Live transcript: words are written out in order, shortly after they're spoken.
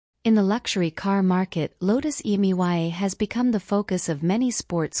In the luxury car market, Lotus EMEYA has become the focus of many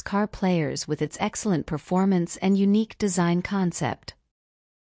sports car players with its excellent performance and unique design concept.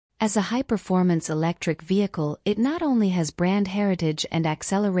 As a high-performance electric vehicle, it not only has brand heritage and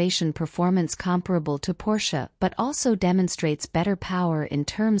acceleration performance comparable to Porsche but also demonstrates better power in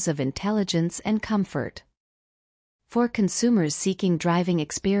terms of intelligence and comfort. For consumers seeking driving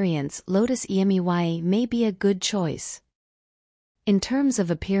experience, Lotus EMEYA may be a good choice. In terms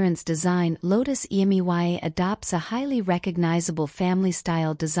of appearance design, Lotus EMEYA adopts a highly recognizable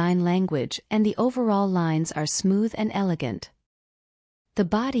family-style design language, and the overall lines are smooth and elegant. The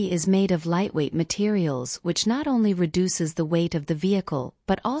body is made of lightweight materials, which not only reduces the weight of the vehicle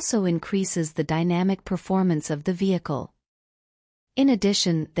but also increases the dynamic performance of the vehicle. In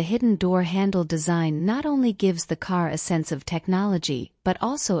addition, the hidden door handle design not only gives the car a sense of technology but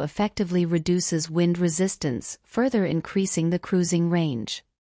also effectively reduces wind resistance, further increasing the cruising range.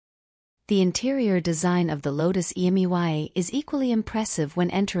 The interior design of the Lotus EMEYA is equally impressive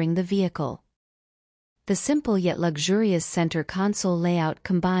when entering the vehicle. The simple yet luxurious center console layout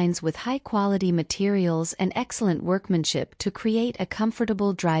combines with high-quality materials and excellent workmanship to create a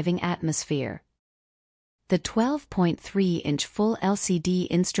comfortable driving atmosphere. The 12.3-inch full LCD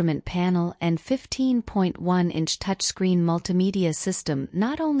instrument panel and 15.1-inch touchscreen multimedia system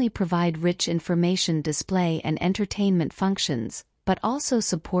not only provide rich information display and entertainment functions, but also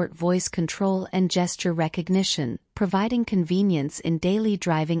support voice control and gesture recognition, providing convenience in daily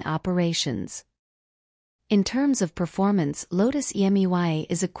driving operations. In terms of performance, Lotus EMEYA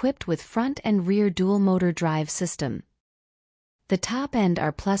is equipped with front and rear dual-motor drive system. The top-end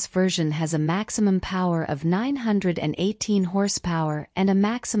R Plus version has a maximum power of 918 horsepower and a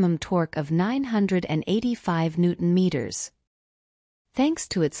maximum torque of 985 Nm. Thanks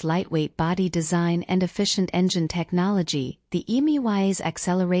to its lightweight body design and efficient engine technology, the EMEYA's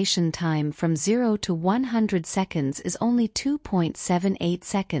acceleration time from 0 to 100 seconds is only 2.78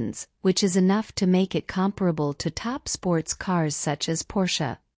 seconds, which is enough to make it comparable to top sports cars such as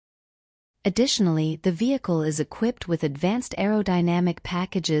Porsche. Additionally, the vehicle is equipped with advanced aerodynamic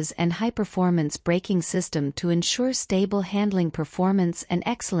packages and high-performance braking system to ensure stable handling performance and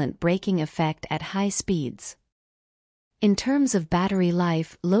excellent braking effect at high speeds. In terms of battery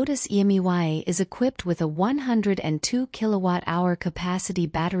life, Lotus EMEYA is equipped with a 102 kWh capacity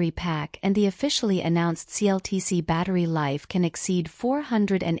battery pack, and the officially announced CLTC battery life can exceed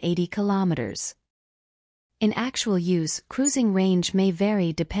 480 kilometers. In actual use, cruising range may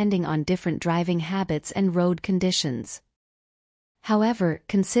vary depending on different driving habits and road conditions. However,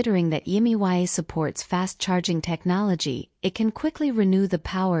 considering that EMEYA supports fast charging technology, it can quickly renew the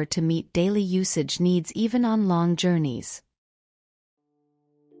power to meet daily usage needs even on long journeys.